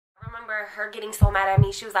remember her getting so mad at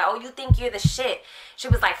me. She was like, oh, you think you're the shit. She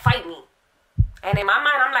was like, fight me. And in my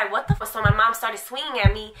mind, I'm like, what the fuck? So my mom started swinging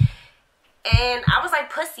at me. And I was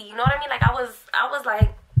like, pussy. You know what I mean? Like, I was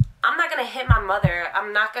like, I'm not going to hit my mother.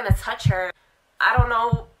 I'm not going to touch her. I don't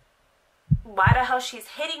know why the hell she's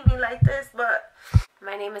hitting me like this. But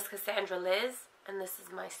my name is Cassandra Liz. And this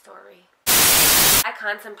is my story. I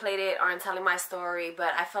contemplated on telling my story,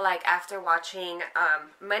 but I feel like after watching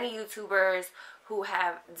many YouTubers who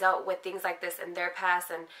have dealt with things like this in their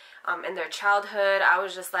past and in their childhood, I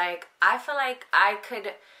was just like, I feel like I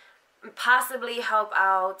could possibly help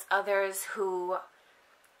out others who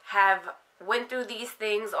have went through these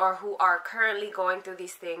things or who are currently going through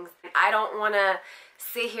these things. I don't want to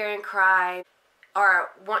sit here and cry or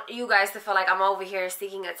want you guys to feel like I'm over here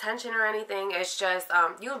seeking attention or anything. It's just,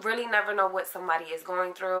 you really never know what somebody is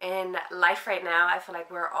going through in life right now. I feel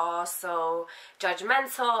like we're all so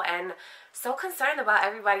judgmental and so concerned about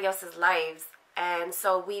everybody else's lives. And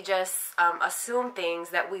so we just assume things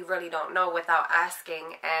that we really don't know without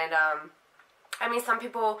asking. And I mean, some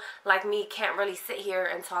people like me can't really sit here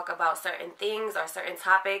and talk about certain things or certain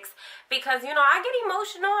topics because, you know, I get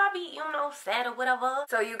emotional. I be, you know, sad or whatever.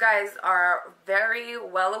 So you guys are very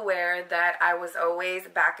well aware that I was always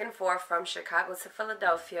back and forth from Chicago to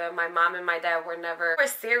Philadelphia. My mom and my dad were never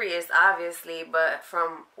serious, obviously, but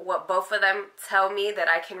from what both of them tell me that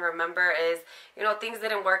I can remember is, you know, things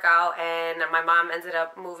didn't work out and my mom ended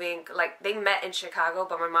up moving, like they met in Chicago,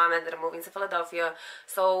 but my mom ended up moving to Philadelphia.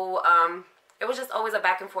 So, it was just always a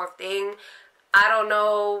back and forth thing. I don't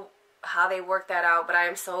know how they worked that out, but I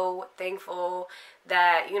am so thankful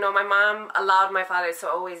that, you know, my mom allowed my father to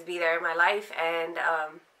always be there in my life. And,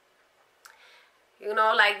 you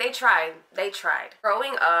know, like they tried.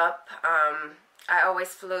 Growing up, I always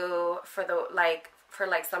flew for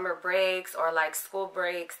summer breaks or like school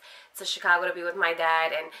breaks to Chicago to be with my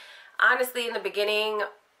dad. And honestly, in the beginning,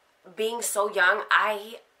 being so young,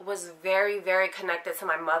 I was very, very connected to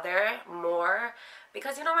my mother more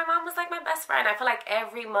because, you know, my mom was like my best friend. I feel like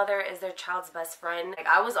every mother is their child's best friend. Like,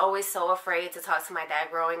 I was always so afraid to talk to my dad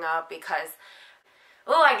growing up because,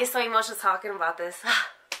 oh, I get so emotional talking about this. I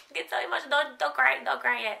get so emotional. Don't cry yet. Don't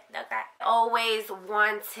cry. I always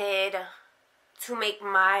wanted to make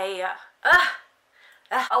my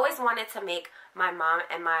always wanted to make my mom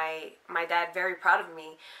and my dad very proud of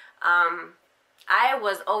me. I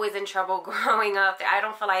was always in trouble growing up. I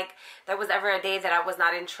don't feel like there was ever a day that I was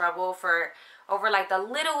not in trouble for over like the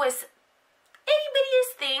littlest,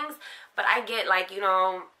 itty-bittiest things. But I get like, you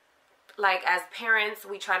know, like as parents,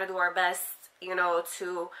 we try to do our best, you know,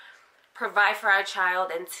 to provide for our child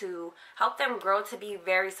and to help them grow to be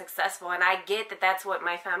very successful. And I get that that's what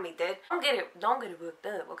my family did. Don't get it booked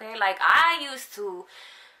up, okay? Like I used to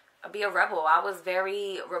be a rebel. I was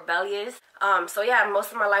very rebellious. So yeah,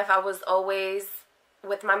 most of my life I was always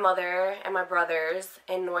with my mother and my brothers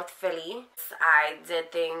in North Philly. I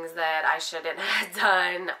did things that I shouldn't have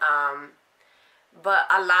done, but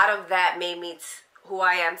a lot of that made me who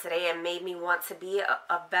I am today and made me want to be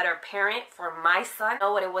a better parent for my son. I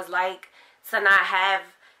know what it was like to not have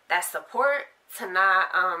that support, to not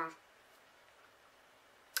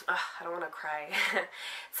I don't want to cry.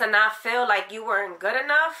 To not feel like you weren't good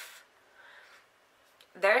enough.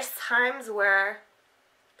 There's times where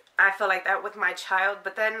I feel like that with my child,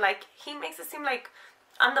 but then like he makes it seem like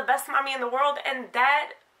I'm the best mommy in the world, and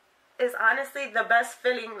that is honestly the best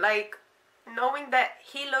feeling, like knowing that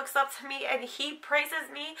he looks up to me and he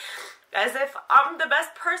praises me as if I'm the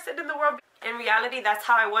best person in the world. In reality, that's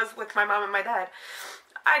how I was with my mom and my dad.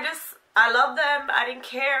 I love them. I didn't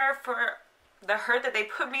care for the hurt that they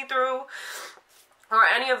put me through or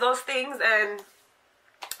any of those things, and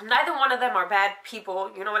neither one of them are bad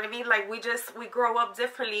people, you know what I mean? Like we grow up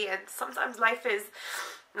differently, and sometimes life is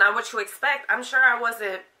not what you expect. I'm sure I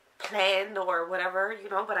wasn't planned or whatever,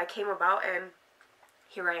 you know, but I came about and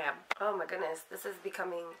here I am. Oh my goodness, this is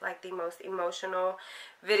becoming like the most emotional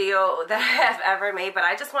video that I have ever made, but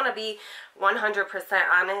I just want to be 100%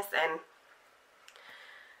 honest and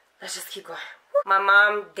let's just keep going. My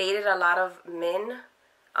mom dated a lot of men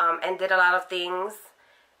and did a lot of things,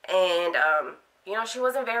 and you know, she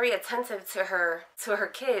wasn't very attentive to her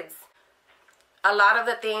kids. A lot of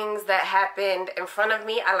the things that happened in front of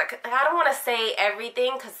me, I don't want to say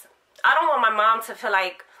everything because I don't want my mom to feel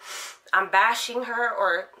like I'm bashing her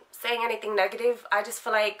or saying anything negative. I just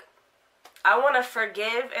feel like I want to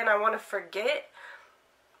forgive and I want to forget.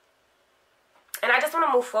 And I just want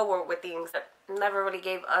to move forward with things. Never really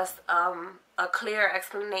gave us a clear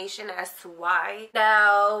explanation as to why.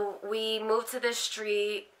 Now, we moved to this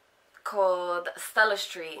street called Stella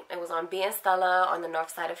Street. It was on B and Stella on the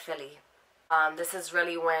north side of Philly. This is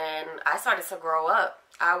really when I started to grow up.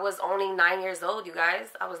 I was only 9 years old, you guys.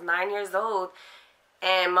 I was 9 years old,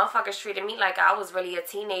 and motherfuckers treated me like I was really a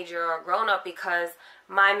teenager or a grown-up because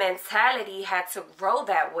my mentality had to grow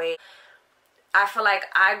that way. I feel like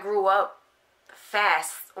I grew up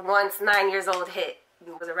fast once 9 years old hit.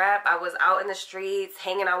 It was a wrap. I was out in the streets,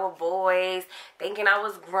 hanging out with boys, thinking I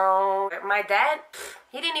was grown. My dad,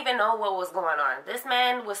 he didn't even know what was going on. This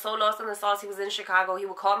man was so lost in the sauce. He was in Chicago. He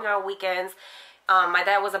would call me on weekends. My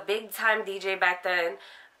dad was a big-time DJ back then.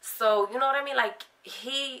 So, you know what I mean? Like,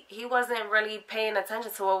 he wasn't really paying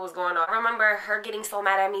attention to what was going on. I remember her getting so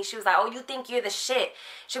mad at me. She was like, oh, you think you're the shit.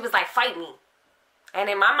 She was like, fight me. And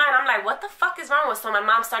in my mind, I'm like, what the fuck is wrong with? So my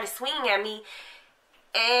mom started swinging at me.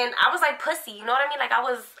 And I was like pussy, you know what I mean? Like I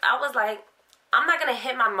was like, I'm not gonna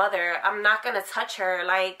hit my mother. I'm not gonna touch her.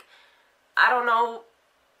 Like, I don't know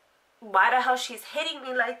why the hell she's hitting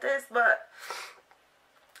me like this, but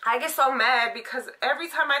I get so mad because every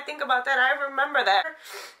time I think about that, I remember that.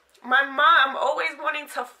 My mom always wanting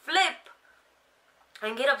to flip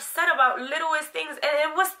and get upset about littlest things.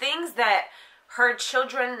 And it was things that her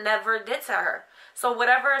children never did to her. So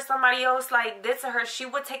whatever somebody else like did to her, she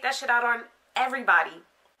would take that shit out on everybody.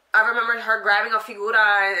 I remember her grabbing a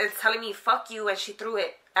figura and telling me fuck you, and she threw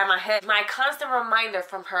it at my head. My constant reminder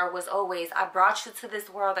from her was always, I brought you to this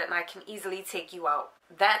world and I can easily take you out.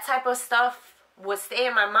 That type of stuff would stay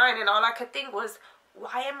in my mind, and all I could think was,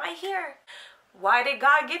 why am I here? Why did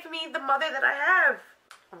God give me the mother that I have?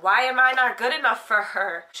 Why am I not good enough for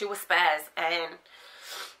her? She would spaz and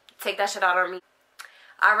take that shit out on me.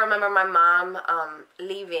 I remember my mom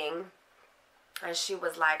leaving, and she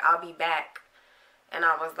was like, I'll be back. And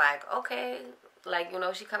I was like, okay. Like, you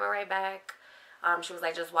know, she coming right back. She was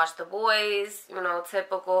like, just watch the boys. You know,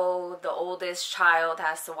 typical. The oldest child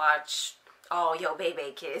has to watch all your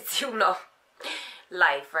baby kids, you know.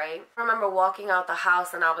 Life, right? I remember walking out the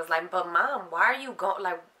house and I was like, but mom, why are you going?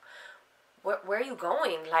 Like, where are you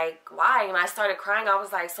going? Like, why? And I started crying. I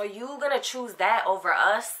was like, so you gonna choose that over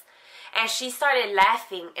us? And she started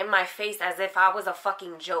laughing in my face as if I was a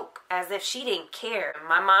fucking joke, as if she didn't care.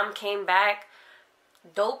 My mom came back,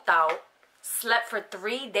 doped out, slept for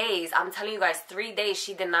 3 days. I'm telling you guys, 3 days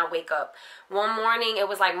she did not wake up. One morning, it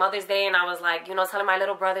was like Mother's Day, and I was like, you know, telling my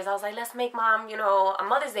little brothers, I was like, let's make mom, you know, a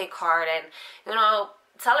Mother's Day card, and, you know,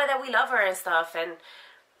 tell her that we love her and stuff. And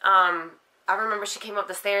I remember she came up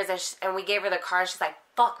the stairs, and we gave her the card. She's like,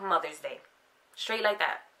 fuck Mother's Day. Straight like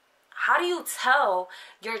that. How do you tell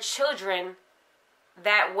your children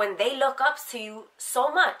that when they look up to you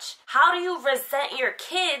so much? How do you resent your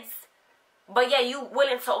kids, but yeah, you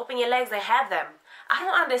willing to open your legs and have them? I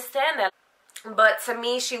don't understand that. But to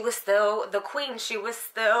me, she was still the queen. She was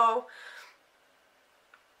still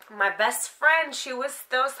my best friend. She was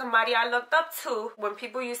still somebody I looked up to. When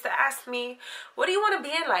people used to ask me, what do you want to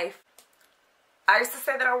be in life? I used to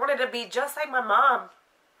say that I wanted to be just like my mom.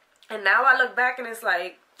 And now I look back and it's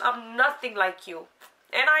like, I'm nothing like you.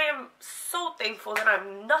 And I am so thankful that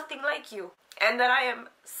I'm nothing like you. And that I am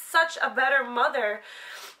such a better mother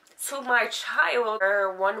to my child.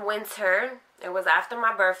 One winter, it was after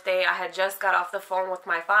my birthday. I had just got off the phone with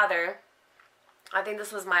my father. I think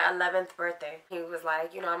this was my 11th birthday. He was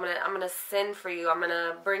like, you know, I'm gonna send for you. I'm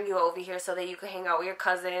gonna bring you over here so that you can hang out with your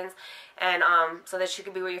cousins, and so that you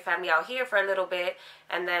can be with your family out here for a little bit,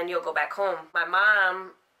 and then you'll go back home. My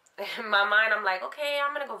mom, in my mind, I'm like, okay,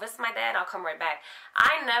 I'm gonna go visit my dad. I'll come right back.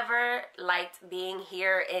 I never liked being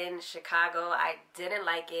here in Chicago. I didn't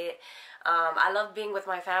like it. I loved being with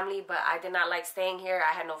my family, but I did not like staying here.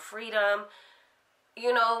 I had no freedom.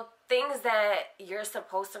 You know, things that you're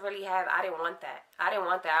supposed to really have, I didn't want that. I didn't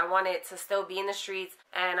want that. I wanted to still be in the streets.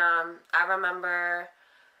 And I remember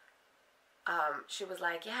she was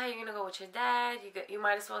like, yeah, you're gonna go with your dad. You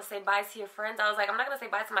might as well say bye to your friends. I was like, I'm not gonna say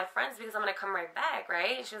bye to my friends because I'm gonna come right back,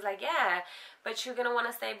 right? And she was like, yeah, but you're gonna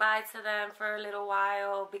want to say bye to them for a little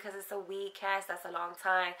while because it's a week, Cass. That's a long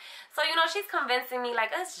time. So, you know, she's convincing me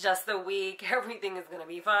like, it's just a week. Everything is gonna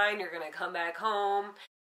be fine. You're gonna come back home.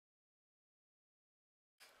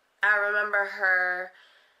 I remember her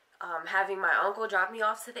having my uncle drop me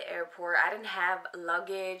off to the airport. I didn't have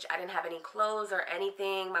luggage. I didn't have any clothes or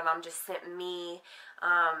anything. My mom just sent me.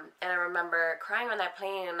 And I remember crying on that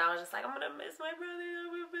plane, and I was just like, I'm going to miss my brothers.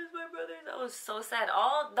 I'm going to miss my brothers. I was so sad.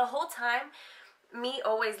 The whole time, me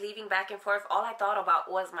always leaving back and forth, all I thought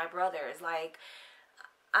about was my brothers. Like,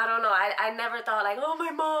 I don't know. I never thought like, oh,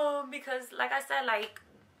 my mom. Because like I said, like,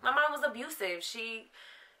 my mom was abusive.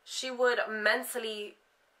 She would mentally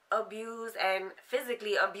abuse and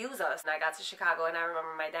physically abuse us. And I got to Chicago, and I remember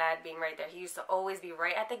my dad being right there. He used to always be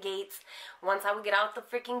right at the gates. Once I would get out the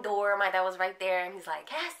freaking door, my dad was right there, and he's like,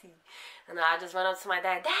 Cassie. And I just run up to my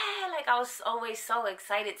dad, Dad. Like, I was always so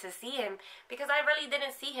excited to see him because I really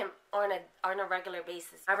didn't see him on a regular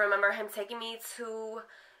basis. I remember him taking me to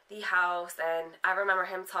the house, and I remember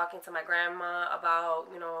him talking to my grandma about,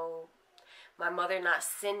 you know, my mother not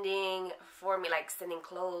sending for me, like sending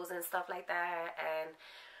clothes and stuff like that. And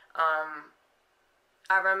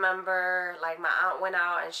I remember, like, my aunt went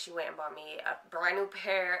out and she went and bought me a brand new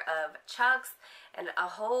pair of Chucks and a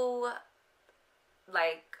whole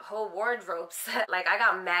wardrobe set. Like, I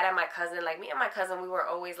got mad at my cousin. Like, me and my cousin, we were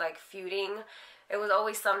always like feuding. It was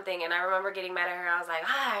always something, and I remember getting mad at her. I was like,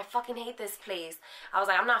 I fucking hate this place. I was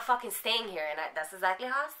like, I'm not fucking staying here, and that's exactly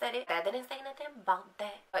how I said it. Dad didn't say nothing about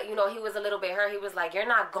that. But, you know, he was a little bit hurt. He was like, you're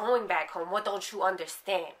not going back home. What don't you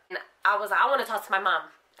understand? And I was like, I want to talk to my mom.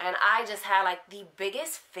 And I just had, like, the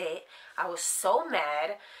biggest fit. I was so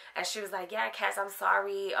mad. And she was like, yeah, Cass, I'm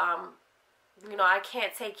sorry. You know, I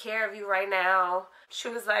can't take care of you right now. She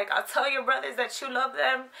was like, I'll tell your brothers that you love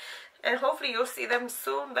them, and hopefully you'll see them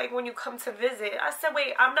soon, like when you come to visit. I said,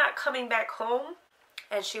 wait, I'm not coming back home.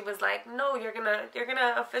 And she was like, no, you're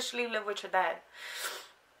gonna officially live with your dad.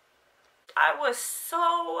 I was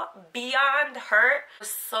so beyond hurt.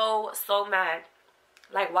 So mad.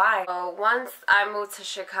 Like, why? Once I moved to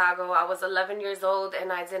Chicago, I was 11 years old,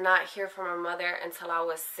 and I did not hear from my mother until I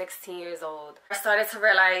was 16 years old. I started to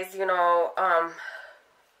realize, you know, I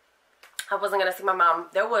wasn't gonna see my mom.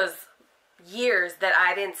 There was years that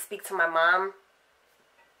I didn't speak to my mom.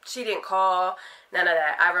 She didn't call, none of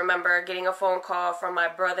that. I remember getting a phone call from my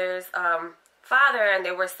brother's father, and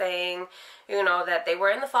they were saying, you know, that they were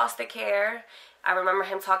in the foster care. I remember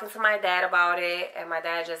him talking to my dad about it, and my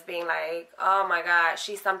dad just being like, oh my God,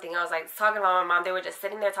 she's something else. Like, talking about my mom. They were just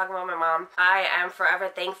sitting there talking about my mom. I am forever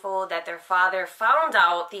thankful that their father found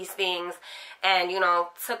out these things and, you know,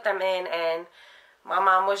 took them in. And my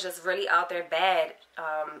mom was just really out there bad,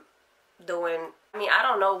 doing, I mean, I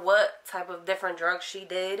don't know what type of different drugs she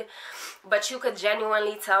did, but you could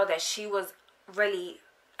genuinely tell that she was really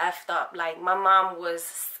effed up. Like, my mom was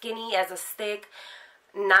skinny as a stick,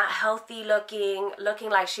 not healthy looking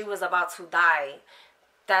like she was about to die.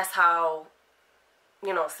 That's how,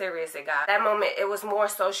 you know, serious it got. That moment, it was more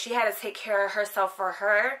so she had to take care of herself for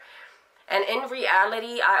her. And in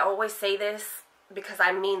reality, I always say this because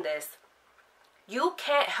I mean this. You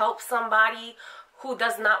can't help somebody who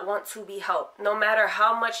does not want to be helped. No matter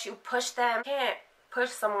how much you push them, you can't push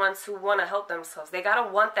someone to want to help themselves. They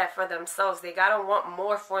gotta want that for themselves. They gotta want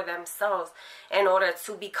more for themselves in order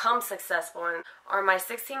to become successful. And on my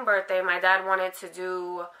 16th birthday, my dad wanted to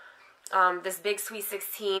do this big Sweet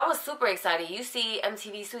 16. I was super excited. You see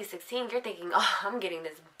MTV Sweet 16, you're thinking, oh, I'm getting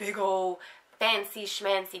this big old fancy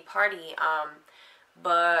schmancy party.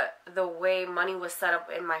 But the way money was set up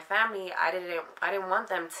in my family, I didn't want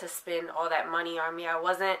them to spend all that money on me. I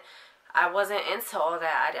wasn't into all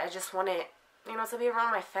that. I just wanted, you know, to be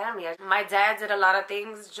around my family. My dad did a lot of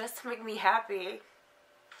things just to make me happy.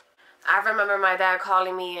 I remember my dad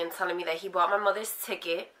calling me and telling me that he bought my mother's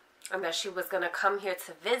ticket and that she was gonna come here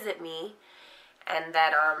to visit me, and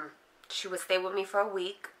that she would stay with me for a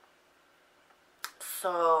week.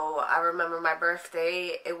 So I remember my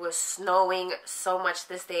birthday, it was snowing so much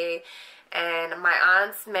this day, and my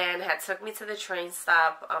aunt's man had took me to the train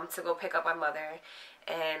stop to go pick up my mother.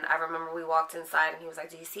 And I remember we walked inside, and he was like,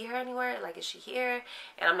 do you see her anywhere? Like, is she here?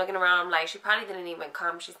 And I'm looking around, I'm like, she probably didn't even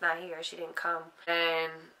come. She's not here. She didn't come.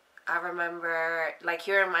 And I remember, like,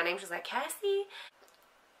 hearing my name. She was like, Cassie?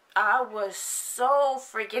 I was so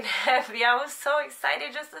freaking happy. I was so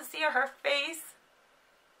excited just to see her face.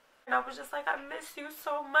 And I was just like, I miss you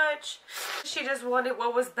so much. She just wanted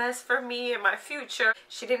what was best for me and my future.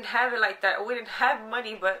 She didn't have it like that. We didn't have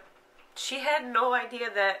money, but she had no idea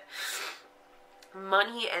that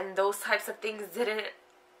money and those types of things didn't,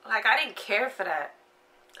 like, I didn't care for that.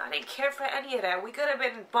 I didn't care for any of that. We could have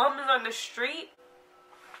been bums on the street.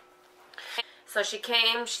 So she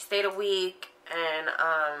came, she stayed a week, and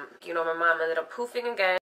you know, my mom ended up poofing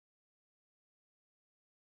again.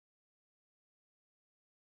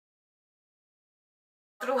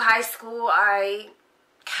 Through high school, I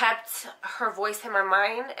kept her voice in my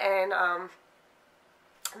mind, and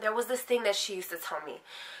there was this thing that she used to tell me.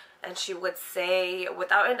 And she would say,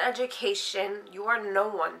 without an education, you are no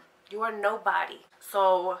one. You are nobody.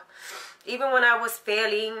 So even when I was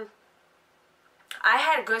failing, I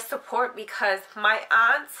had good support because my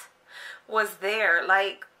aunt was there.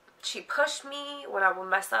 Like, she pushed me when I would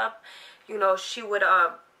mess up. You know, she would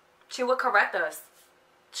correct us.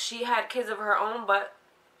 She had kids of her own, but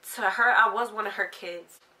to her, I was one of her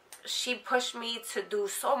kids. She pushed me to do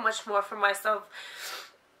so much more for myself,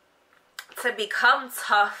 to become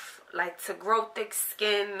tough, like to grow thick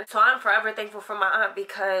skin. So I'm forever thankful for my aunt,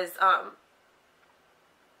 because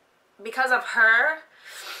of her,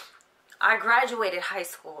 I graduated high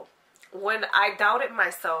school. When I doubted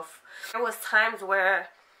myself, there was times where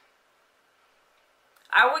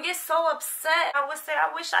I would get so upset. I would say,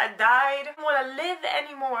 I wish I died. I don't want to live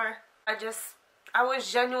anymore. I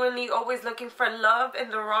was genuinely always looking for love in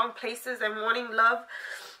the wrong places and wanting love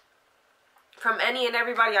from any and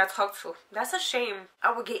everybody I talked to. That's a shame.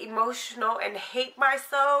 I would get emotional and hate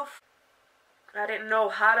myself. I didn't know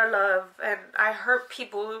how to love, and I hurt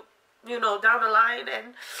people, you know, down the line,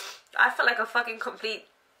 and I feel like a fucking complete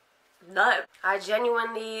nut. I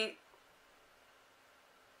genuinely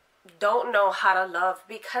don't know how to love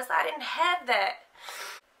because I didn't have that.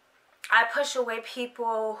 I push away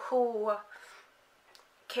people who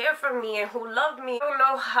care for me and who love me. I don't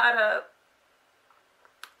know how to,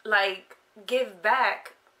 like, give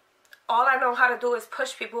back. All I know how to do is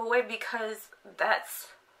push people away, because that's,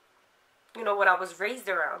 you know, what I was raised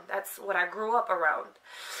around. That's what I grew up around.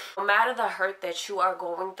 No matter the hurt that you are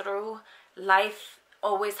going through, life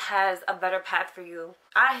always has a better path for you.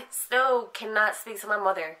 I still cannot speak to my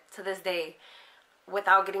mother to this day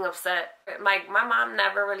without getting upset. My mom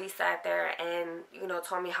never really sat there and, you know,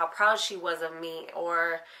 told me how proud she was of me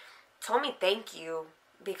or told me thank you,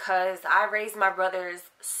 because I raised my brothers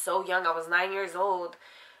so young. I was 9 years old,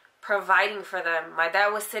 providing for them. My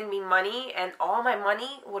dad would send me money, and all my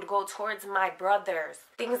money would go towards my brothers.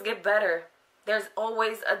 Things get better. There's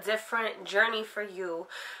always a different journey for you.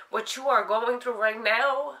 What you are going through right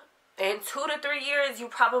now, in 2 to 3 years, you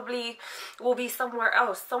probably will be somewhere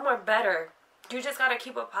else, somewhere better. You just gotta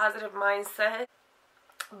keep a positive mindset.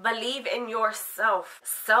 Believe in yourself.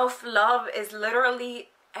 Self-love is literally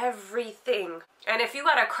everything. And if you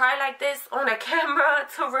gotta cry like this on a camera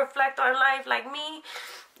to reflect on life like me,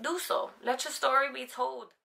 do so. Let your story be told.